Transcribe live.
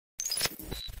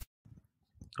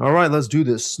All right, let's do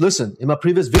this. Listen, in my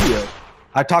previous video,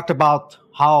 I talked about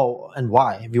how and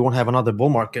why we won't have another bull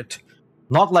market.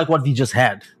 Not like what we just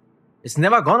had. It's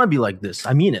never gonna be like this.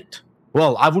 I mean it.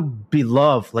 Well, I would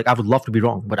love to be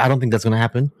wrong, but I don't think that's gonna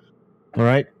happen. All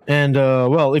right. And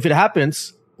well, if it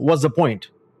happens, what's the point?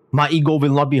 My ego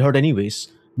will not be hurt anyways.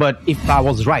 But if I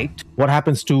was right, what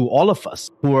happens to all of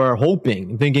us who are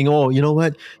hoping, thinking, oh, you know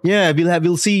what? Yeah,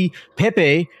 we'll see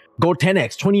Pepe go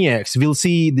 10x, 20x. We'll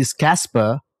see this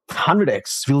Casper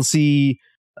 100x. We'll see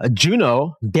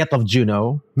Juno, death of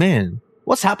Juno. Man,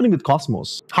 what's happening with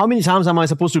Cosmos? How many times am I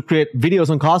supposed to create videos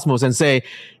on Cosmos and say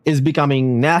it's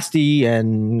becoming nasty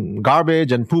and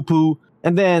garbage and poo-poo?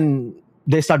 And then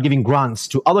they start giving grants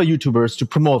to other YouTubers to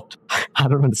promote. I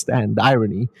don't understand the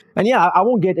irony. And yeah, I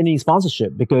won't get any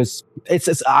sponsorship because it's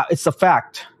a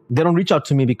fact. They don't reach out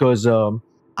to me because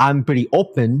I'm pretty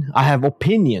open. I have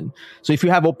opinion. So if you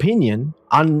have opinion,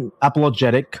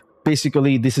 unapologetic,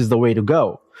 basically this is the way to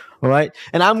go. All right.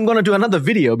 And I'm going to do another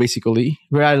video basically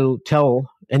where I'll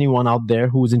tell anyone out there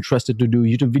who's interested to do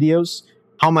YouTube videos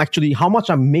how much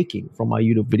I'm making from my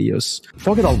YouTube videos.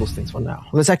 Forget all those things for now.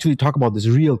 Let's actually talk about this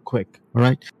real quick. All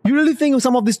right. You really think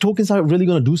some of these tokens are really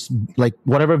going to do like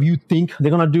whatever you think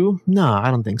they're going to do? No,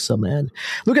 I don't think so, man.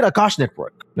 Look at Akash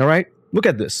Network. All right. Look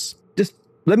at this. Just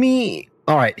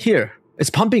all right, here. It's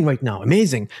pumping right now.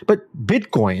 Amazing. But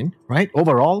Bitcoin, right?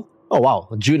 Overall, oh, wow.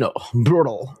 Juno,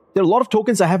 brutal. There are a lot of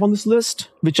tokens I have on this list,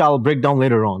 which I'll break down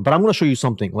later on. But I'm going to show you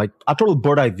something like a total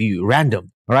bird eye view,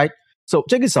 random. All right. So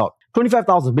check this out.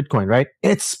 25,000 Bitcoin, right?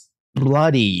 It's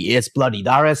bloody. It's bloody.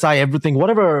 The RSI, everything,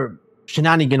 whatever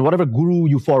shenanigan, whatever guru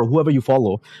you follow, whoever you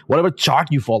follow, whatever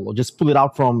chart you follow, just pull it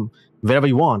out from wherever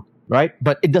you want, right?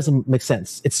 But it doesn't make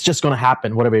sense. It's just going to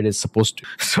happen, whatever it is supposed to.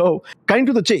 So cutting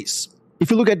to the chase,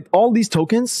 if you look at all these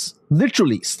tokens,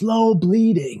 literally slow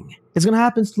bleeding. It's going to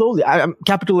happen slowly.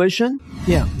 Capitulation?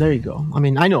 Yeah, there you go. I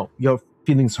mean, I know your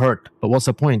feelings hurt, but what's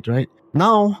the point, right?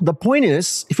 Now, the point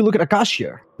is, if you look at Akash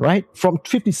here, right? From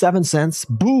 57 cents,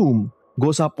 boom,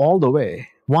 goes up all the way.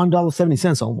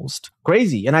 $1.70 almost.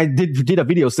 Crazy. And I did a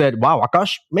video said, wow,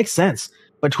 Akash makes sense.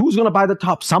 But who's going to buy the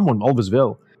top? Someone always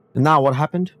will. And now what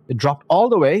happened? It dropped all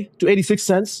the way to 86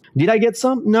 cents. Did I get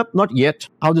some? Nope, not yet.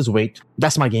 I'll just wait.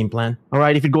 That's my game plan. All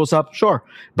right, if it goes up, sure.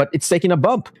 But it's taking a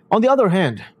bump. On the other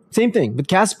hand, same thing with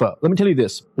Casper. Let me tell you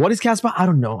this. What is Casper? I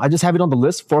don't know. I just have it on the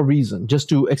list for a reason, just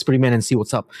to experiment and see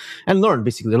what's up and learn,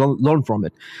 basically, learn from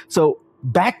it. So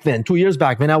back then, 2 years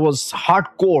back, when I was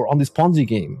hardcore on this Ponzi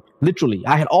game, literally,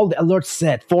 I had all the alerts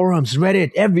set, forums,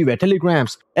 Reddit, everywhere,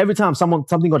 telegrams. Every time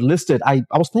something got listed, I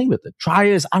was playing with it.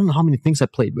 Trials, I don't know how many things I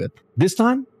played with. This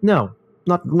time, no,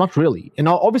 not really. And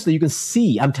obviously, you can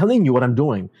see, I'm telling you what I'm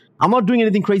doing. I'm not doing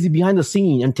anything crazy behind the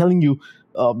scene and telling you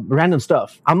random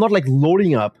stuff. I'm not like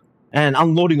loading up and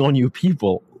unloading on you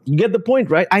people. You get the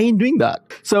point, right? I ain't doing that.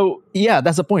 So yeah,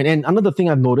 that's the point. And another thing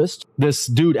I've noticed, this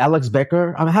dude, Alex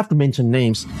Becker, I have to mention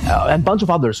names, and a bunch of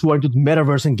others who are into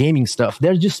metaverse and gaming stuff.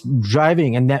 They're just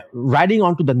driving and riding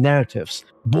onto the narratives.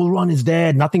 Bull run is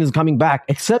dead. Nothing is coming back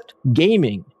except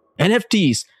gaming,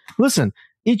 NFTs. Listen,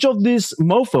 each of these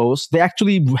mofos, they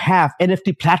actually have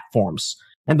NFT platforms.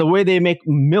 And the way they make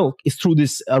milk is through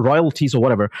this royalties or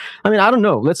whatever. I mean, I don't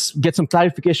know. Let's get some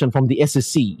clarification from the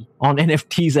SEC on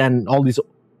NFTs and all these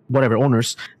whatever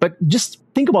owners. But just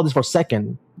think about this for a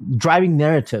second. Driving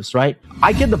narratives, right?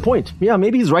 I get the point. Yeah,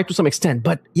 maybe he's right to some extent.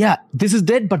 But yeah, this is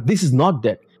dead, but this is not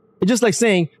dead. It's just like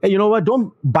saying, hey, you know what?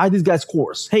 Don't buy this guy's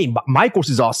course. Hey, my course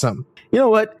is awesome. You know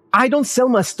what? I don't sell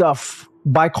my stuff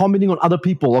by commenting on other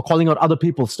people or calling out other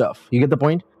people's stuff. You get the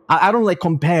point? I don't like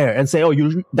compare and say, oh,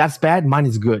 that's bad, mine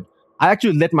is good. I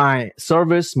actually let my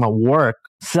service, my work,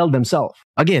 sell themselves.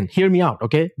 Again, hear me out,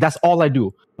 okay? That's all I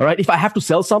do, all right? If I have to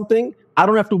sell something, I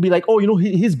don't have to be like, oh, you know,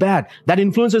 he's bad. That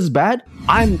influencer is bad.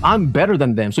 I'm better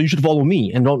than them, so you should follow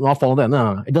me and not follow them.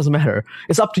 No, it doesn't matter.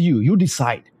 It's up to you. You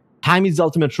decide. Time is the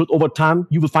ultimate truth. Over time,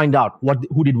 you will find out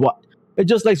who did what. It's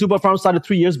just like Super Farm started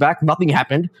 3 years back. Nothing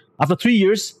happened. After 3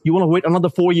 years, you want to wait another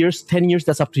 4 years, 10 years,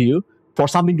 that's up to you, for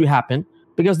something to happen.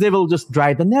 Because they will just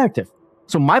drive the narrative.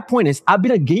 So my point is, I've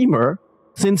been a gamer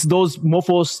since those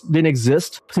mofos didn't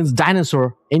exist, since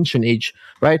dinosaur ancient age,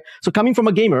 right? So coming from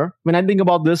a gamer, when I think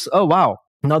about this, oh wow,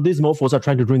 now these mofos are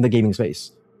trying to ruin the gaming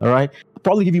space, all right? I'll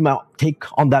probably give you my take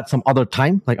on that some other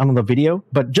time, like another video.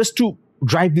 But just to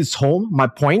drive this home, my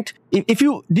point, did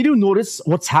you notice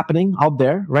what's happening out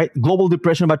there, right? Global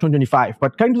depression by 2025.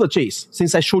 But cutting to the chase,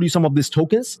 since I showed you some of these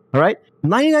tokens, all right?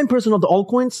 99% of the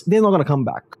altcoins, they're not going to come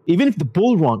back. Even if the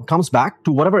bull run comes back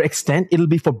to whatever extent, it'll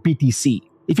be for BTC.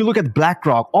 If you look at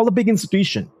BlackRock, all the big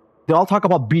institutions, they all talk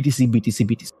about BTC, BTC,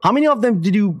 BTC. How many of them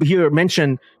did you hear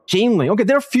mention Chainlink? Okay,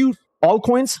 there are a few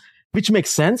altcoins which makes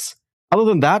sense. Other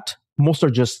than that, most are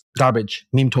just garbage,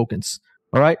 meme tokens.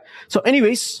 All right. So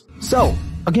anyways, so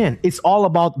again, it's all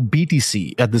about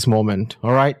BTC at this moment.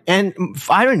 All right. And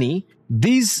irony,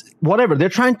 these, whatever, they're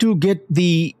trying to get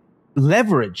the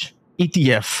leverage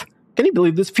ETF. Can you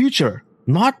believe this? Future,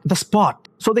 not the spot.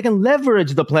 So they can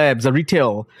leverage the plebs, the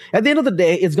retail. At the end of the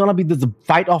day, it's going to be this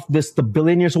fight of this, the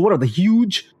billionaires or whatever, the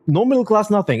huge, no middle class,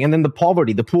 nothing. And then the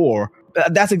poverty, the poor.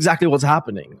 That's exactly what's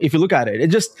happening. If you look at it,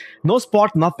 it's just no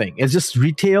spot, nothing. It's just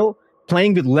retail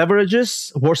playing with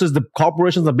leverages versus the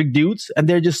corporations, the big dudes, and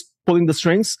they're just pulling the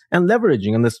strings and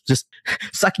leveraging, and it's just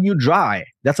sucking you dry.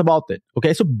 That's about it.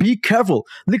 Okay, so be careful.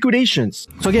 Liquidations.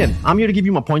 So again, I'm here to give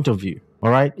you my point of view. All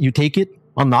right, you take it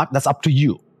or not, that's up to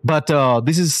you. But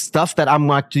this is stuff that I'm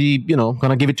actually,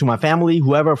 gonna give it to my family,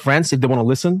 whoever, friends, if they want to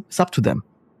listen. It's up to them.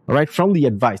 All right, friendly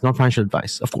advice, not financial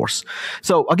advice, of course.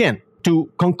 So again, to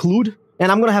conclude,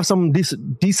 and I'm going to have some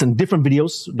decent different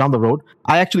videos down the road.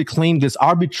 I actually claimed this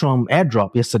Arbitrum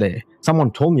airdrop yesterday. Someone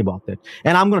told me about it.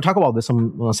 And I'm going to talk about this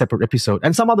on a separate episode.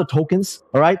 And some other tokens,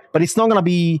 all right? But it's not going to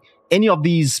be any of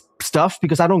these stuff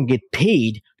because I don't get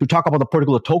paid to talk about the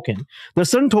particular token. There are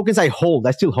certain tokens I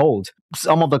still hold.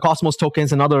 Some of the Cosmos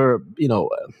tokens and other,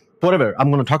 whatever.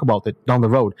 I'm going to talk about it down the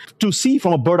road. To see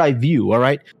from a bird eye view, all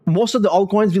right? Most of the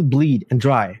altcoins will bleed and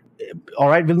dry, all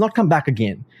right? Will not come back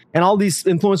again. And all these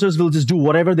influencers will just do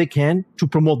whatever they can to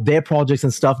promote their projects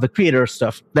and stuff, the creator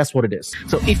stuff. That's what it is.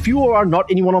 So if you are not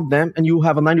any one of them and you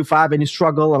have a 9 to 5 and you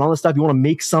struggle and all this stuff, you want to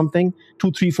make something,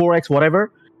 2, 3, 4x,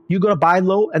 whatever, you got to buy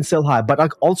low and sell high.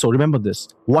 But also remember this,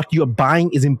 what you're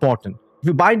buying is important. If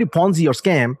you buy into Ponzi or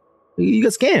scam, you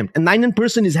get scammed. And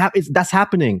 99% that's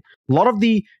happening. A lot of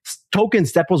the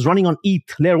tokens that was running on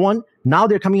ETH layer 1, now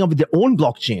they're coming up with their own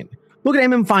blockchain. Look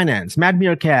at Finance, Mad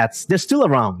Meerkats. They're still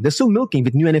around. They're still milking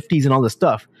with new NFTs and all this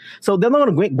stuff. So they're not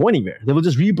going to go anywhere. They will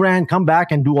just rebrand, come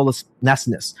back, and do all this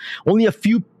nastiness. Only a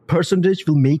few percentage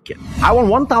will make it. I want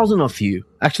 1,000 of you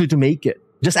actually to make it.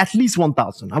 Just at least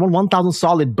 1,000. I want 1,000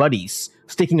 solid buddies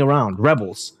sticking around,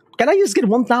 rebels. Can I just get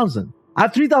 1,000? I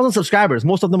have 3,000 subscribers.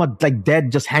 Most of them are like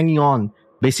dead, just hanging on,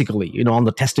 basically, on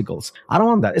the testicles. I don't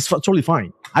want that. It's totally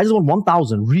fine. I just want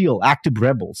 1,000 real active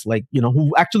rebels, like,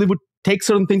 who actually would take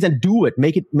certain things and do it,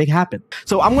 make it happen.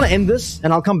 So I'm going to end this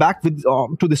and I'll come back with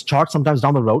to this chart sometimes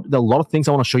down the road. There are a lot of things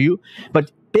I want to show you,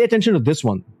 but pay attention to this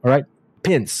one. All right.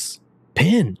 Pin.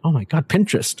 Oh my God.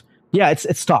 Pinterest. Yeah.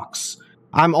 It's stocks.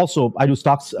 I do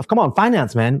stocks. Come on.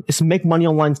 Finance, man. It's make money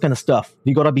online kind of stuff.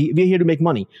 We're here to make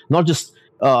money, not just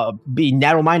be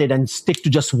narrow-minded and stick to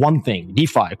just one thing.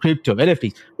 DeFi, crypto,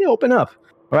 NFTs. Yeah. Open up.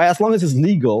 All right. As long as it's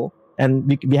legal,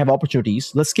 and we have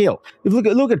opportunities, let's scale. If you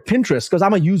look at Pinterest, because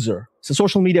I'm a user, it's a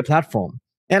social media platform.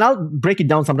 And I'll break it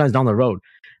down sometimes down the road.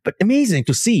 But amazing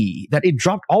to see that it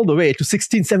dropped all the way to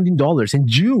 $16, $17 in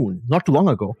June, not too long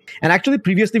ago. And actually,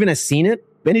 previously, when I seen it,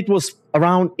 when it was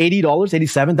around $80,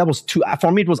 $87, that was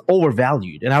for me, it was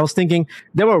overvalued. And I was thinking,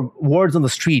 there were words on the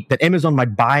street that Amazon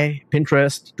might buy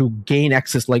Pinterest to gain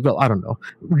access, I don't know,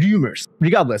 rumors.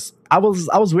 Regardless, I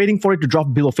was waiting for it to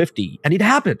drop below 50, and it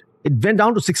happened. It went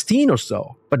down to 16 or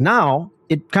so. But now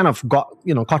it kind of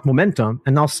caught momentum,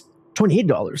 and now it's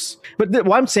 $28. But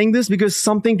why I'm saying this, because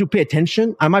something to pay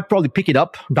attention. I might probably pick it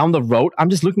up down the road. I'm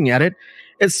just looking at it.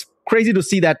 It's crazy to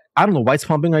see that. I don't know why it's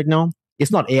pumping right now. It's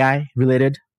not AI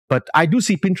related, but I do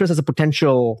see Pinterest as a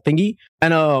potential thingy.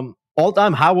 And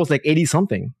all-time high was like 80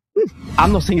 something.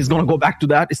 I'm not saying it's going to go back to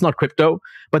that. It's not crypto,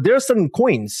 but there are certain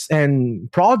coins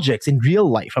and projects in real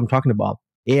life I'm talking about.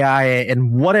 AI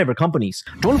and whatever companies.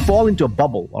 Don't fall into a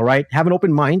bubble, all right? Have an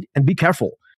open mind and be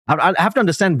careful. I have to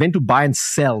understand when to buy and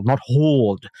sell, not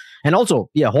hold. And also,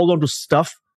 hold on to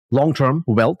stuff, long-term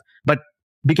wealth, but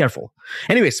be careful.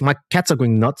 Anyways, my cats are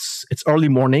going nuts. It's early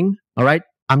morning, all right?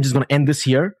 I'm just going to end this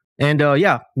here. And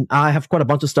I have quite a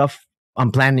bunch of stuff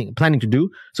I'm planning to do.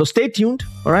 So stay tuned,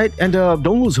 all right? And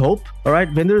don't lose hope, all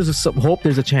right? When there's hope,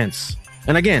 there's a chance.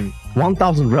 And again,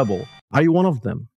 1,000 rebel. Are you one of them?